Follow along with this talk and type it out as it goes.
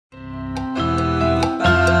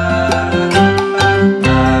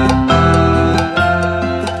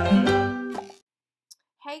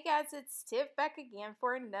back again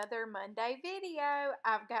for another Monday video.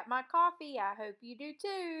 I've got my coffee. I hope you do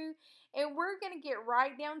too. And we're going to get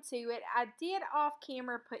right down to it. I did off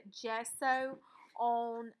camera put gesso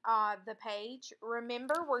on the page.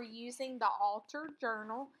 Remember, we're using the Altered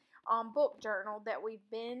Journal, book journal that we've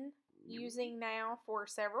been using now for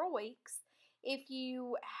several weeks. If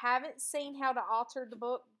you haven't seen how to alter the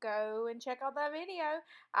book, go and check out that video.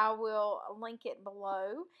 I will link it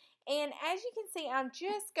below. And as you can see, I'm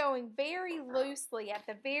just going very loosely at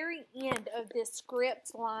the very end of this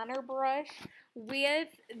script liner brush with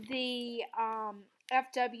the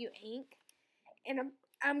FW ink. And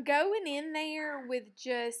I'm going in there with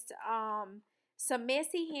just some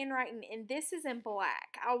messy handwriting, and this is in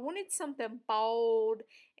black. I wanted something bold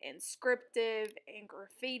and scriptive and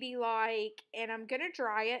graffiti-like, and I'm going to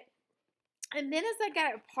dry it. And then as I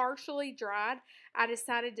got it partially dried, I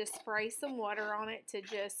decided to spray some water on it to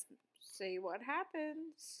just see what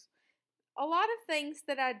happens. A lot of things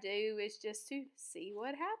that I do is just to see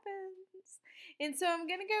what happens. And so I'm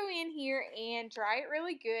going to go in here and dry it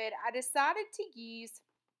really good. I decided to use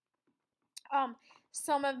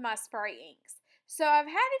some of my spray inks. So I've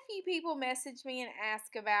had a few people message me and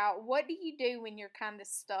ask about what do you do when you're kind of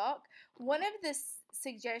stuck. One of the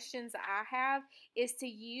suggestions I have is to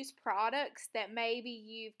use products that maybe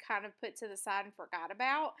you've kind of put to the side and forgot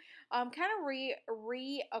about. Kind of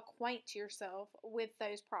reacquaint yourself with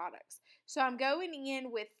those products. So I'm going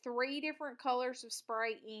in with 3 different colors of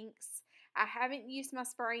spray inks. I haven't used my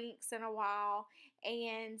spray inks in a while,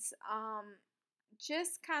 and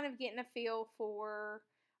just kind of getting a feel for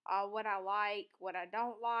what I like, what I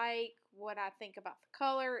don't like, what I think about the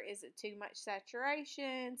color, is it too much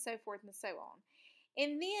saturation, so forth and so on.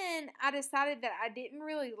 And then I decided that I didn't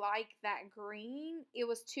really like that green. It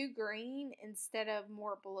was too green instead of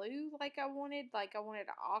more blue like I wanted. Like I wanted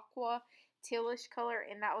an aqua tealish color,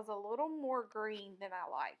 and that was a little more green than I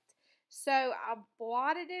liked. So I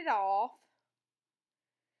blotted it off.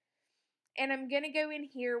 And I'm going to go in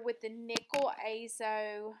here with the Nickel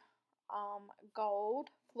Azo Gold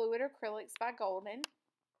Fluid Acrylics by Golden.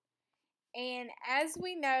 And as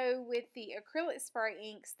we know with the acrylic spray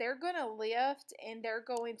inks, they're going to lift and they're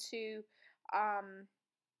going to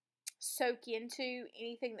soak into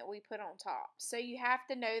anything that we put on top. So you have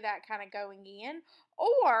to know that kind of going in.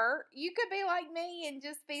 Or you could be like me and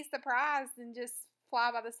just be surprised and just fly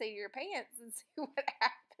by the seat of your pants and see what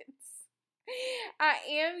happens. I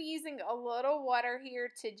am using a little water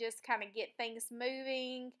here to just kind of get things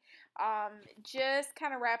moving, just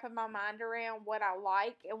kind of wrapping my mind around what I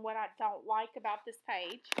like and what I don't like about this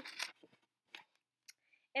page.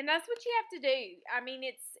 And that's what you have to do. I mean,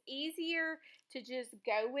 it's easier to just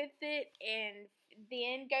go with it and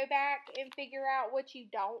then go back and figure out what you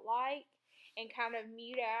don't like and kind of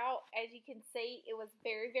mute out. As you can see, it was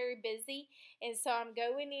very, very busy. And so I'm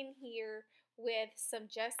going in here with some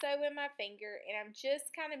gesso in my finger, and I'm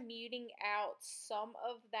just kind of muting out some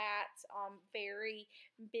of that very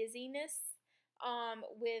busyness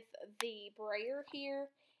with the brayer here.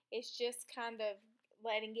 It's just kind of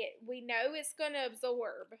letting it, we know it's going to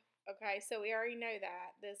absorb, okay, so we already know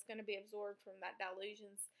that it's going to be absorbed from that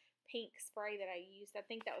Dylusions pink spray that I used. I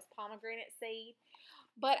think that was pomegranate seed.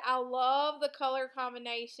 But I love the color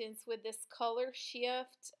combinations with this Color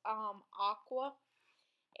Shift Aqua.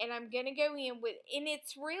 And I'm going to go in with, and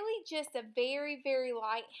it's really just a very, very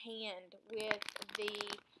light hand with the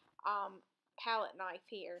palette knife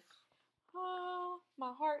here. Oh,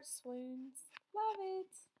 my heart swoons. Love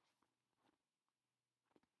it.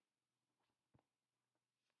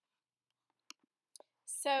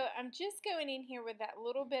 So I'm just going in here with that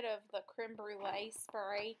little bit of the creme brulee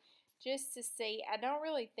spray just to see. I don't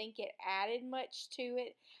really think it added much to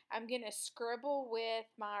it. I'm going to scribble with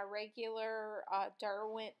my regular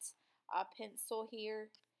Derwent pencil here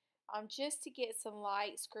just to get some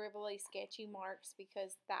light scribbly sketchy marks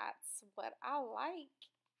because that's what I like.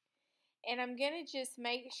 And I'm going to just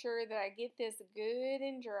make sure that I get this good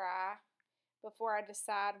and dry before I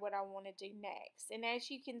decide what I want to do next. And as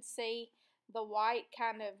you can see, the white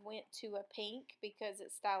kind of went to a pink because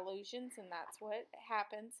it's Dylusions, and that's what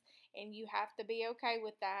happens. And you have to be okay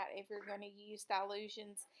with that if you're going to use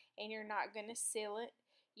Dylusions and you're not going to seal it.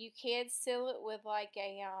 You can seal it with like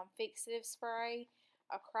a fixative spray,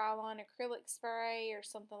 a Krylon acrylic spray, or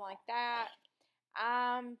something like that.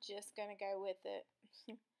 I'm just going to go with it.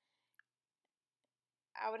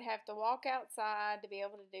 I would have to walk outside to be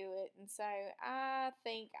able to do it, and so I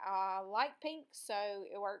think I like pink, so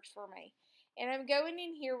it works for me. And I'm going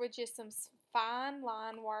in here with just some fine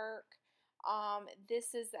line work.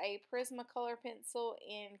 This is a Prismacolor pencil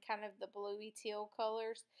in kind of the bluey teal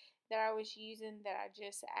colors. that I was using that I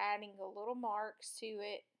just adding a little marks to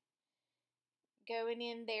it. Going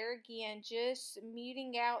in there again, just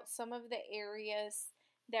muting out some of the areas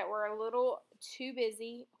that were a little too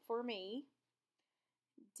busy for me.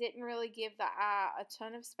 Didn't really give the eye a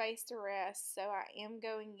ton of space to rest, so I am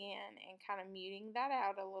going in and kind of muting that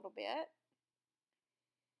out a little bit.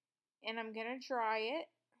 And I'm going to dry it.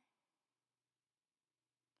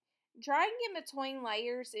 Drying in between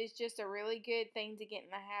layers is just a really good thing to get in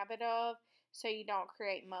the habit of so you don't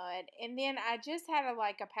create mud. And then I just had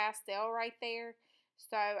like a pastel right there,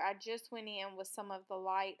 so I just went in with some of the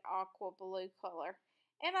light aqua blue color.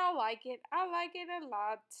 And I like it. I like it a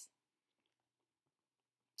lot.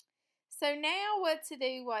 So now what to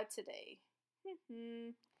do, what to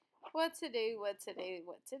do. What to do, what to do,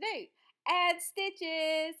 what to do. Add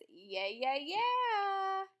stitches. Yeah, yeah,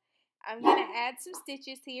 yeah. I'm going to add some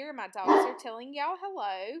stitches here. My dogs are telling y'all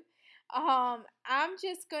hello. I'm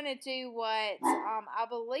just going to do what I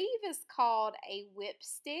believe is called a whip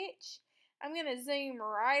stitch. I'm going to zoom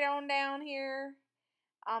right on down here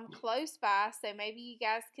close by so maybe you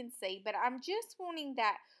guys can see. But I'm just wanting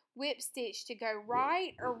that whip stitch to go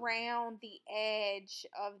right around the edge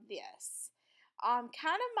of this. Kind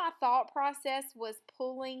of my thought process was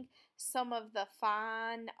pulling some of the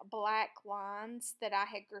fine black lines that I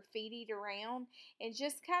had graffitied around and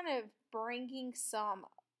just kind of bringing some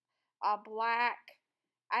black.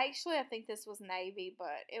 Actually, I think this was navy,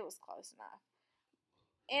 but it was close enough.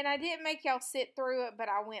 And I didn't make y'all sit through it, but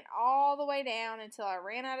I went all the way down until I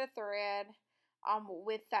ran out of thread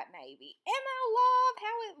with that navy. And I love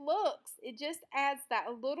how it looks. It just adds that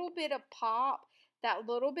little bit of pop, that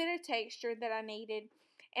little bit of texture that I needed.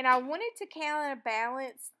 And I wanted to kind of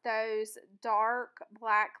balance those dark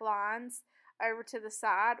black lines over to the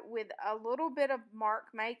side with a little bit of mark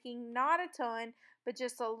making, not a ton, but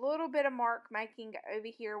just a little bit of mark making over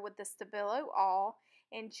here with the Stabilo All,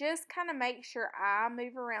 and just kind of make sure I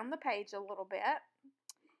move around the page a little bit.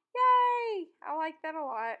 Yay! I like that a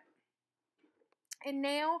lot. And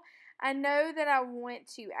now I know that I want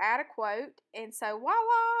to add a quote, and so voila,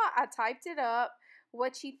 I typed it up.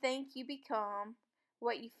 What you think you become,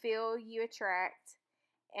 what you feel you attract,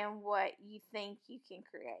 and what you think you can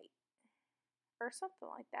create, or something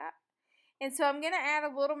like that. And so I'm going to add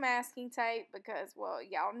a little masking tape because, well,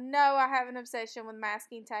 y'all know I have an obsession with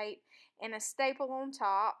masking tape and a staple on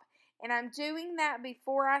top. And I'm doing that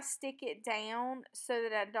before I stick it down so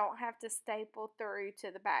that I don't have to staple through to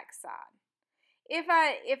the back side. If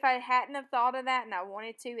I hadn't have thought of that and I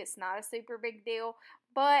wanted to, it's not a super big deal.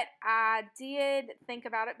 But I did think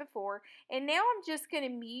about it before. And now I'm just going to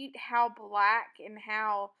mute how black and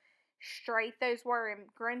how straight those were and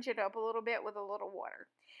grunge it up a little bit with a little water.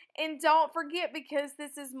 And don't forget, because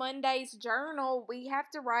this is Monday's journal, we have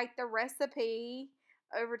to write the recipe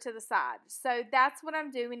over to the side. So that's what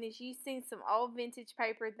I'm doing, is using some old vintage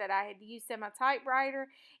paper that I had used in my typewriter,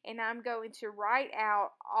 and I'm going to write out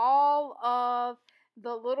all of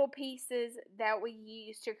the little pieces that we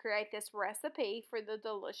use to create this recipe for the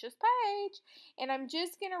delicious page. And I'm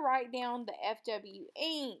just going to write down the FW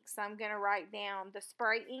inks. I'm going to write down the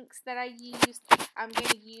spray inks that I used. I'm going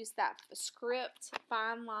to use that script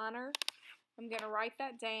fine liner. I'm going to write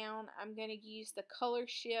that down. I'm going to use the Color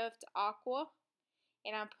Shift Aqua.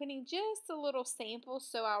 And I'm putting just a little sample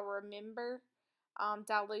so I'll remember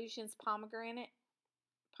Dylusion's pomegranate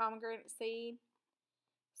seed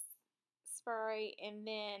spray. And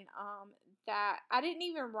then that, I didn't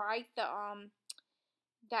even write the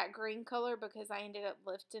that green color because I ended up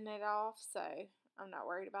lifting it off, so I'm not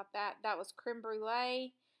worried about that. That was Creme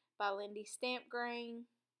Brulee by Lindy Stamp Grain.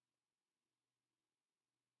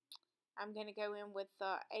 I'm going to go in with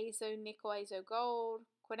the Azo Nickel Azo Gold,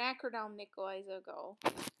 Quinacridone Nickel Azo Gold.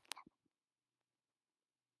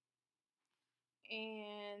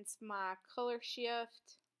 And my Color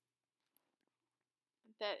Shift.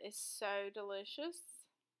 That is so delicious.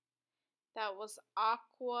 That was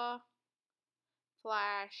Aqua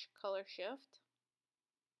Flash Color Shift.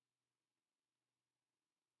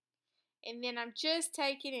 And then I'm just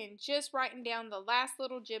taking and just writing down the last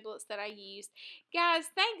little giblets that I used. Guys,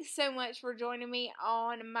 thanks so much for joining me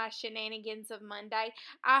on my shenanigans of Monday.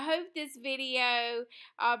 I hope this video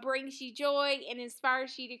brings you joy and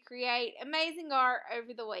inspires you to create amazing art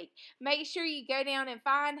over the week. Make sure you go down and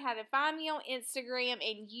find how to find me on Instagram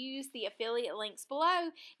and use the affiliate links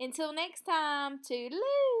below. Until next time,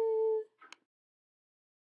 toodaloo!